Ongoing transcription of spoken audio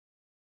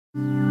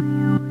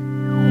Welcome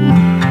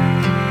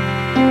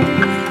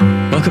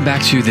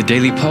back to The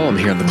Daily Poem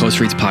here on the Close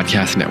Reads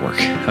Podcast Network.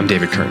 I'm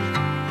David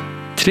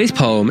Kern. Today's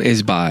poem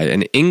is by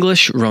an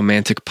English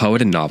romantic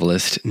poet and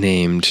novelist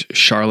named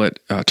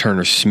Charlotte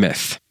Turner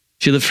Smith.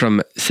 She lived from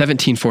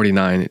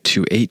 1749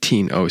 to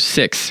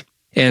 1806.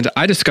 And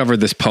I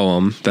discovered this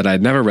poem that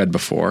I'd never read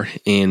before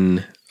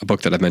in a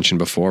book that I've mentioned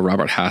before,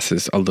 Robert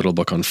Hass's A Little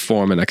Book on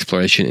Form and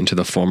Exploration into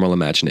the Formal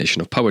Imagination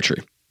of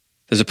Poetry.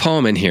 There's a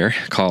poem in here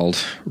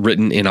called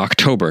Written in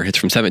October. It's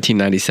from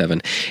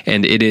 1797,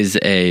 and it is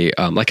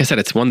like I said,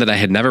 it's one that I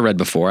had never read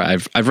before.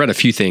 I've read a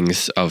few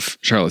things of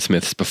Charlotte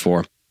Smith's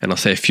before, and I'll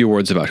say a few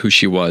words about who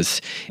she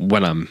was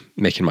when I'm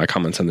making my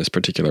comments on this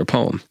particular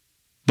poem.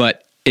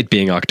 But it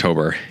being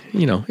October,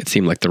 it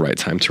seemed like the right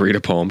time to read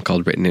a poem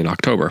called Written in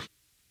October.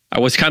 I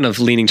was kind of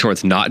leaning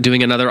towards not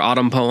doing another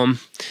autumn poem,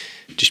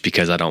 just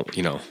because I don't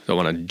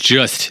want to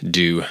just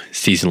do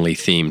seasonally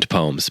themed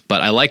poems.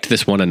 But I liked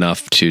this one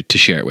enough to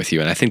share it with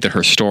you, and I think that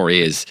her story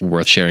is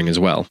worth sharing as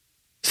well.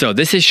 So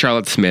this is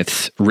Charlotte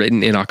Smith's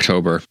Written in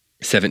October,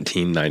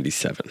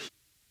 1797.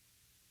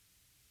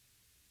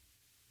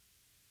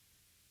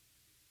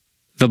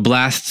 The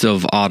blasts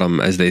of autumn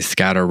as they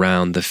scatter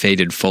round the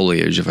faded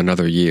foliage of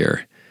another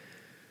year,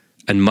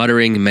 and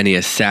muttering many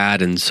a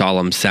sad and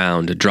solemn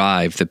sound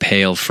drive the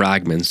pale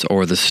fragments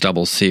o'er the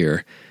stubble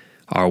sere,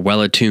 are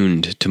well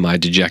attuned to my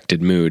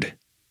dejected mood.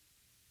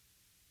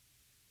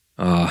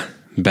 Ah,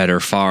 better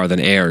far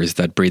than airs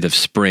that breathe of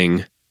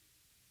spring,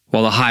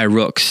 while the high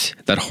rooks,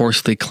 that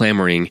hoarsely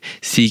clamoring,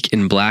 seek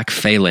in black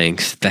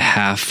phalanx the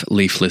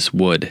half-leafless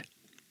wood.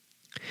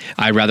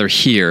 I rather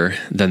hear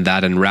than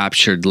that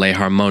enraptured lay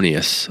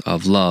harmonious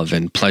of love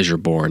and pleasure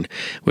born,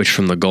 which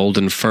from the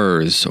golden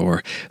furze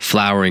or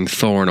flowering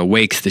thorn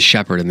awakes the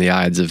shepherd in the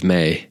Ides of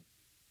May.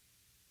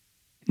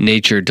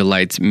 Nature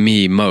delights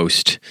me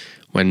most,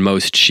 when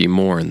most she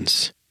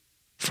mourns,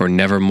 for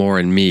nevermore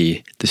in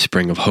me the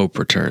spring of hope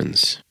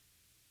returns.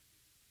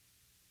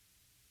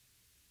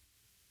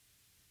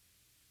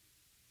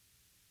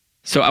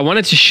 So I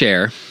wanted to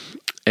share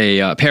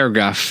a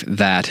paragraph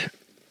that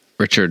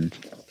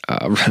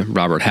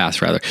Robert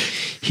Hass,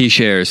 he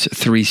shares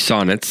 3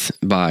 sonnets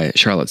by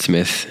Charlotte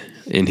Smith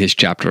in his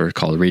chapter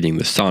called Reading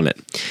the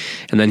Sonnet.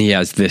 And then he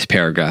has this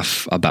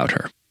paragraph about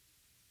her.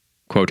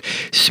 Quote,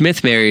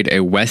 Smith married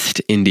a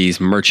West Indies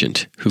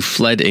merchant who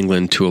fled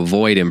England to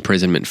avoid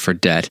imprisonment for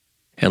debt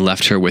and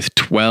left her with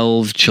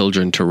 12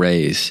 children to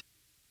raise,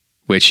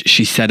 which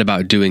she set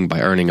about doing by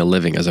earning a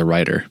living as a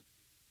writer.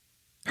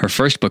 Her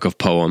first book of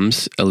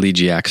poems,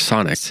 Elegiac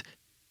Sonnets,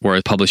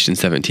 were published in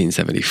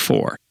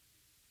 1774.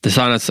 The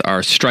sonnets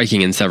are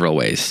striking in several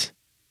ways.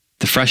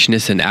 The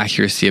freshness and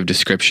accuracy of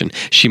description.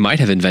 She might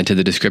have invented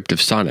the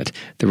descriptive sonnet,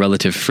 the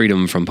relative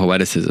freedom from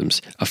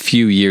poeticisms, a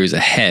few years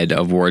ahead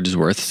of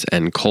Wordsworth's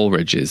and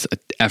Coleridge's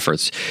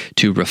efforts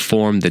to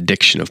reform the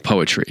diction of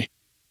poetry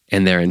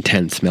and their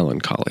intense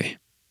melancholy.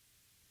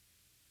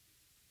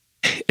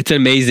 It's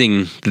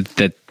amazing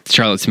that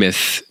Charlotte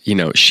Smith,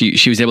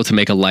 she was able to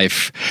make a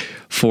life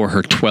for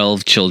her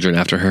 12 children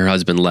after her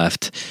husband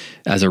left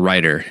as a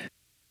writer.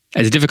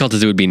 As difficult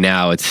as it would be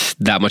now, it's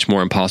that much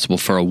more impossible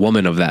for a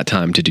woman of that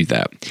time to do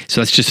that. So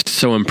that's just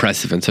so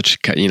impressive and such,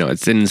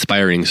 it's an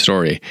inspiring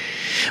story.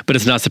 But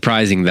it's not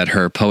surprising that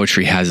her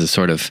poetry has a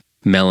sort of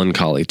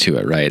melancholy to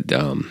it, right?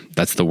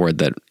 That's the word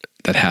that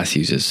Hass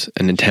uses,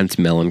 an intense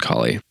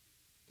melancholy.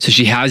 So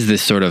she has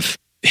this sort of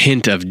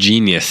hint of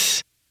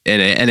genius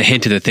and a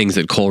hint of the things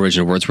that Coleridge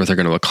and Wordsworth are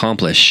going to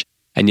accomplish.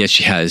 And yet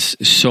she has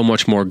so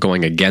much more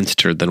going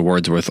against her than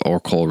Wordsworth or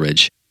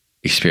Coleridge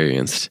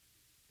experienced.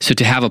 So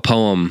to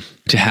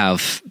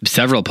have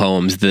several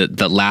poems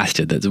that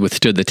lasted, that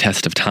withstood the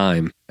test of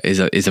time is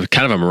a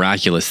kind of a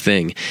miraculous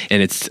thing.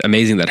 And it's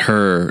amazing that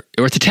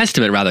it's a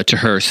testament rather to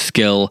her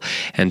skill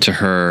and to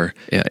her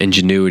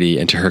ingenuity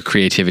and to her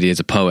creativity as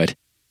a poet,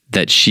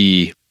 that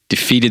she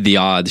defeated the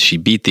odds, she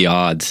beat the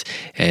odds,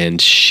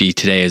 and she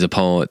today is a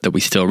poet that we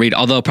still read,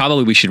 although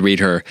probably we should read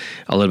her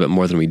a little bit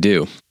more than we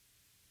do.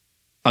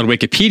 On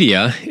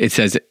Wikipedia, it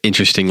says,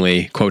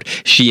 interestingly, quote,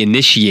 she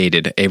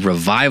initiated a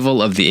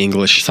revival of the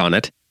English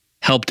sonnet,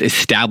 helped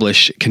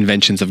establish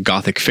conventions of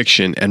Gothic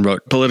fiction, and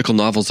wrote political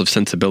novels of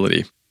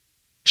sensibility.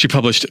 She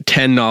published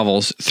 10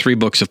 novels, 3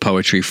 books of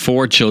poetry,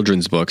 4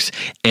 children's books,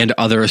 and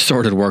other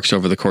assorted works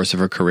over the course of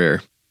her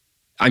career.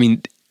 I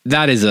mean,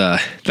 that is an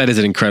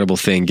incredible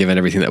thing, given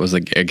everything that was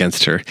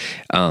against her.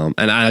 And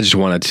I just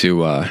wanted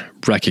to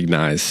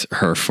recognize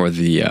her for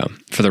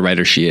the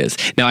writer she is.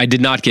 Now, I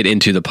did not get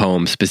into the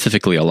poem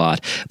specifically a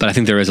lot, but I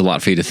think there is a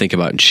lot for you to think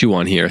about and chew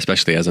on here,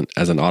 especially as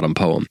an autumn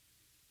poem.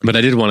 But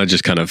I did want to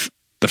just kind of,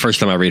 the first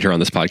time I read her on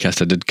this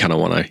podcast, I did kind of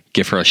want to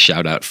give her a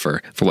shout out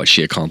for what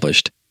she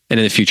accomplished. And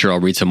in the future, I'll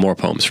read some more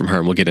poems from her,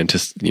 and we'll get into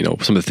some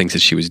of the things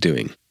that she was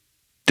doing.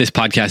 This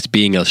podcast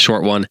being a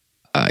short one,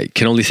 I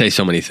can only say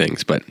so many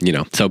things, but,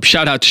 so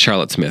shout out to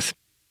Charlotte Smith.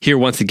 Here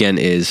once again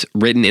is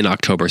Written in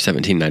October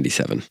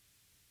 1797.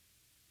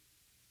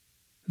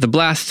 The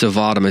blasts of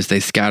autumn as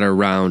they scatter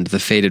round the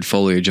faded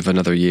foliage of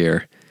another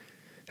year,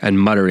 and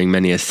muttering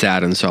many a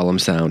sad and solemn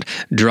sound,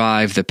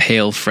 drive the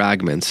pale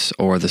fragments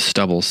o'er the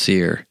stubble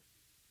sere,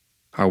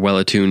 are well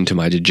attuned to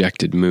my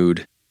dejected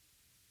mood,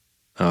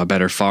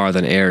 better far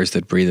than airs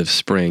that breathe of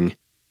spring,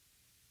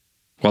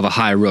 while the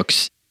high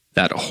rooks,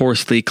 that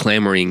hoarsely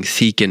clamoring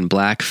seek in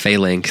black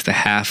phalanx the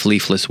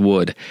half-leafless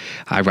wood,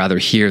 I rather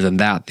hear than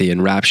that the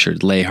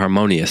enraptured lay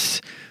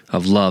harmonious,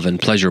 of love and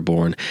pleasure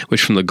born,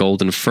 which from the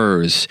golden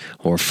furze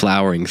or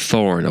flowering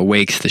thorn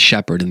awakes the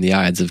shepherd in the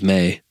Ides of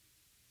May.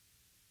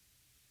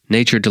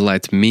 Nature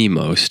delights me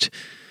most,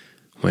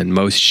 when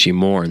most she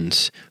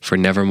mourns, for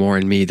nevermore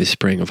in me the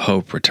spring of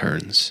hope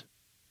returns.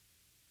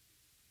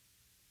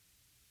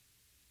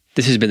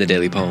 This has been the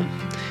Daily Poem.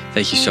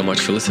 Thank you so much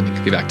for listening.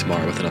 I'll be back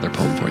tomorrow with another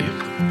poem for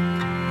you.